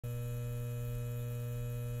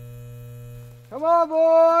Come on,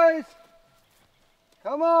 boys.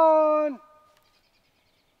 Come on.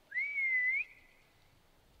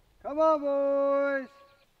 Come on, boys.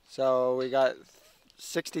 So we got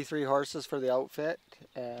 63 horses for the outfit,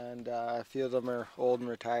 and a few of them are old and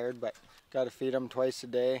retired, but got to feed them twice a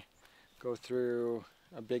day. Go through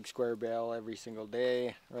a big square bale every single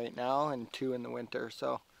day right now, and 2 in the winter.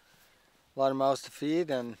 So a lot of mouths to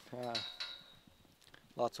feed, and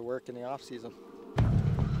lots of work in the off season.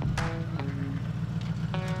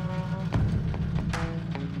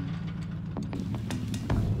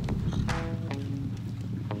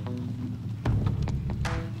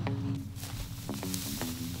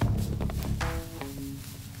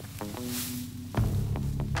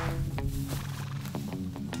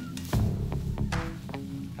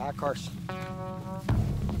 Pack horse.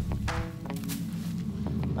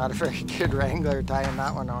 Not a very good wrangler tying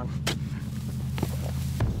that one on.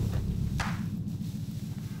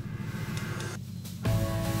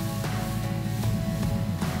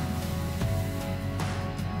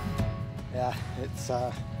 Yeah, it's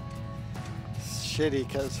shitty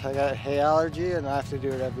because I got a hay allergy and I have to do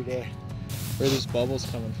it every day. Where are these bubbles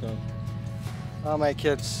coming from? Well, my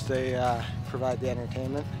kids, they provide the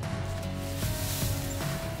entertainment.